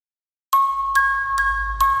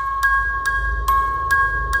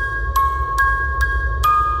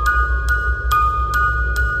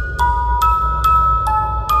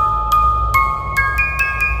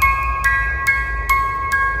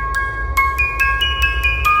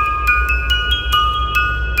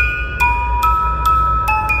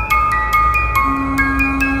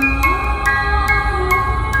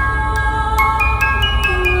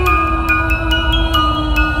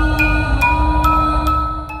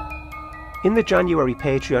In the January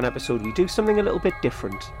Patreon episode we do something a little bit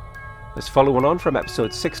different. As following on from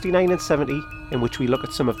episodes 69 and 70, in which we look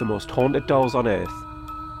at some of the most haunted dolls on Earth,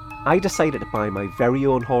 I decided to buy my very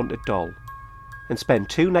own haunted doll and spend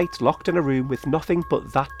 2 nights locked in a room with nothing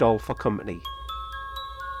but that doll for company.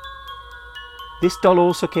 This doll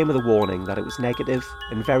also came with a warning that it was negative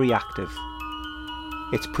and very active.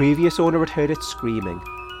 Its previous owner had heard it screaming,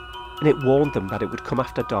 and it warned them that it would come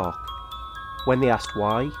after dark. When they asked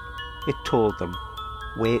why, it told them,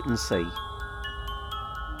 "Wait and see."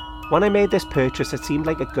 When I made this purchase it seemed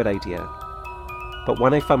like a good idea, but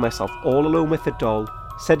when I found myself all alone with the doll,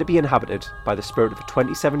 said to be inhabited by the spirit of a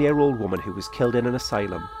 27-year-old woman who was killed in an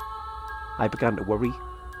asylum, I began to worry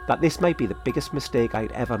that this might be the biggest mistake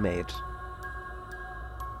I'd ever made.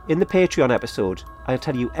 In the Patreon episode, I'll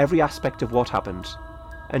tell you every aspect of what happened,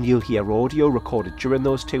 and you'll hear audio recorded during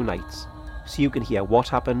those 2 nights, so you can hear what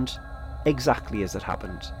happened exactly as it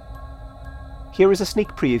happened. Here is a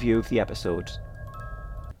sneak preview of the episode.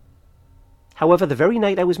 However, the very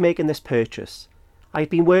night I was making this purchase, I had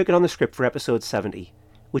been working on the script for episode 70,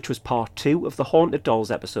 which was part 2 of the Haunted Dolls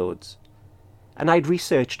episodes, and I'd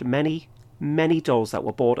researched many dolls that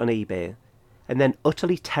were bought on eBay, and then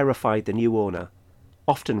utterly terrified the new owner,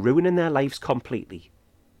 often ruining their lives completely.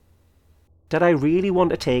 Did I really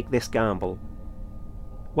want to take this gamble?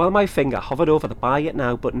 While my finger hovered over the Buy It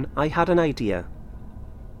Now button, I had an idea.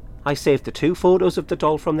 I saved the 2 photos of the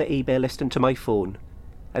doll from the eBay listing to my phone,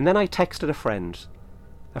 and then I texted a friend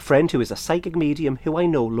who is a psychic medium who I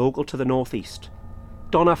know local to the northeast,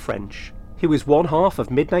 Donna French, who is one half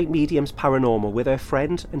of Midnight Mediums Paranormal with her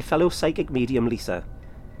friend and fellow psychic medium Lisa,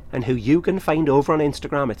 and who you can find over on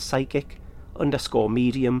Instagram at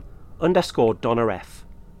psychic_medium_Donna F.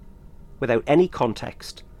 Without any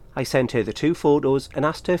context, I sent her the 2 photos and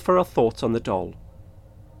asked her for her thoughts on the doll.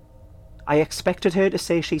 I expected her to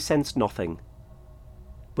say she sensed nothing,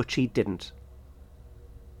 but she didn't.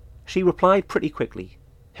 She replied pretty quickly.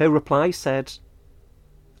 Her reply said,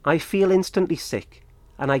 "I feel instantly sick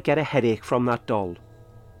and I get a headache from that doll.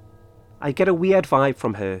 I get a weird vibe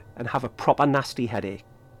from her and have a proper nasty headache."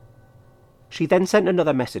 She then sent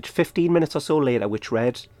another message 15 minutes or so later which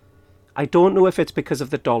read, "I don't know if it's because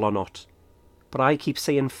of the doll or not, but I keep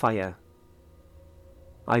seeing fire.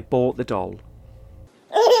 I bought the doll."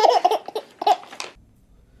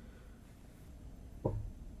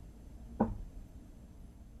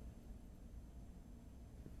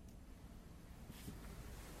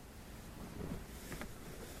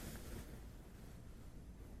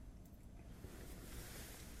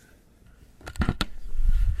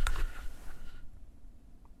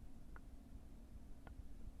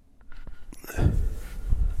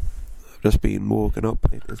 Just been woken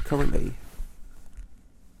up. It is currently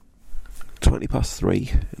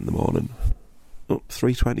 3:20 in the morning.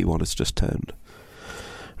 3:21 it's just turned.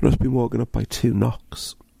 I've just been woken up by 2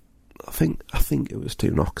 knocks. I think it was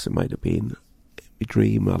 2 knocks. It might have been my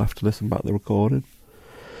dream. I'll have to listen back to the recording.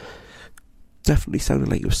 Definitely sounded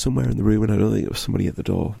like it was somewhere in the room, and I don't think it was somebody at the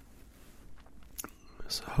door.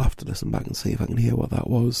 So I'll have to listen back and see if I can hear what that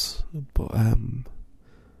was. But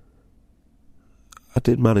I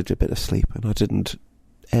did manage a bit of sleep, and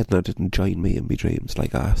Edna didn't join me in my dreams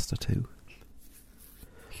like I asked her to.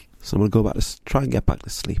 So I'm going to try and get back to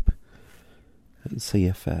sleep and see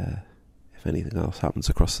if anything else happens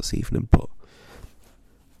across this evening. But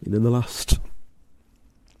in the last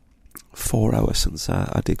 4 hours since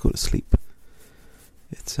I did go to sleep,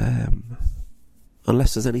 it's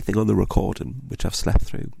unless there's anything on the recording which I've slept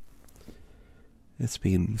through, it's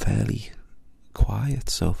been fairly quiet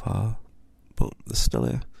so far. But there's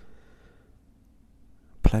still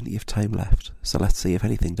plenty of time left, so let's see if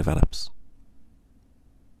anything develops.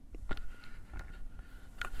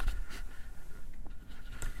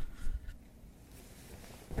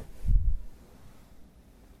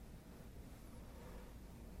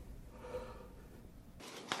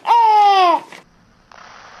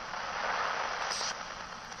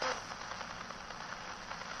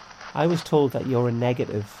 I was told that you're a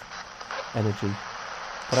negative energy,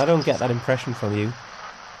 but I don't get that impression from you.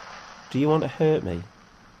 Do you want to hurt me?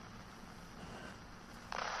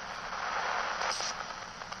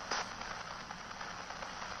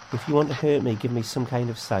 If you want to hurt me, give me some kind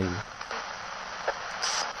of sign.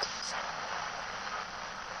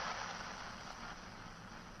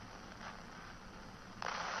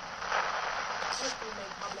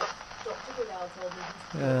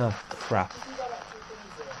 Oh, crap.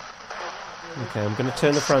 Okay, I'm going to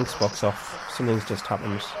turn the Frank's box off. Something's just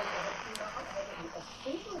happened.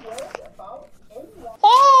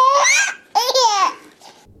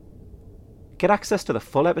 Get access to the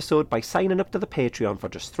full episode by signing up to the Patreon for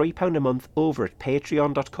just £3 a month over at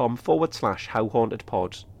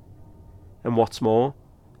patreon.com/howhauntedpod. And what's more,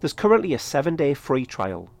 there's currently a 7-day free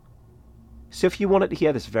trial. So if you wanted to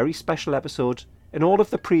hear this very special episode and all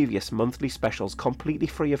of the previous monthly specials completely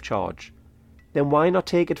free of charge, then why not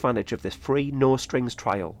take advantage of this free no-strings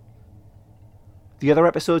trial? The other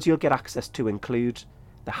episodes you'll get access to include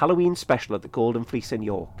the Halloween special at the Golden Fleece in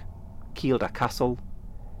York, Kielder Castle,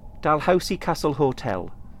 Dalhousie Castle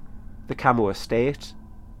Hotel, the Camo Estate,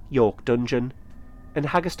 York Dungeon, and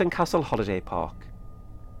Haggerston Castle Holiday Park.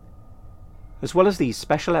 As well as these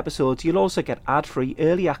special episodes, you'll also get ad-free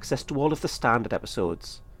early access to all of the standard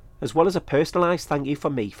episodes, as well as a personalised thank you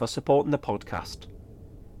from me for supporting the podcast.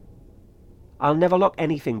 I'll never lock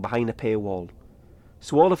anything behind a paywall,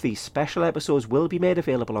 so all of these special episodes will be made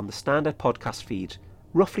available on the standard podcast feed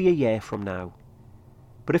roughly a year from now.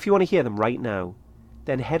 But if you want to hear them right now,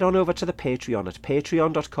 then head on over to the Patreon at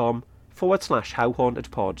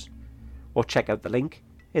patreon.com/howhauntedpod, or check out the link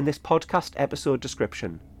in this podcast episode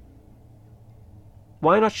description.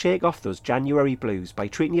 Why not shake off those January blues by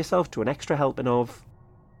treating yourself to an extra helping of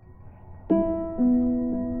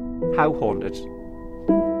How Haunted.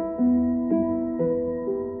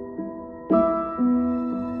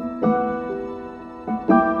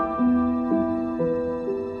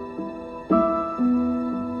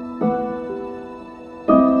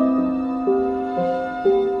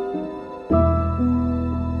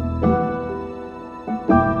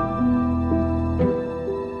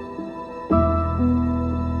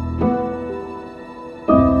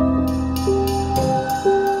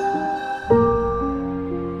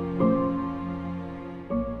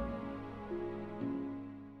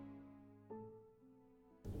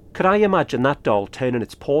 Could I imagine that doll turning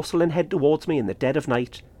its porcelain head towards me in the dead of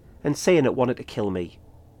night and saying it wanted to kill me?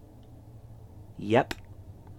 Yep,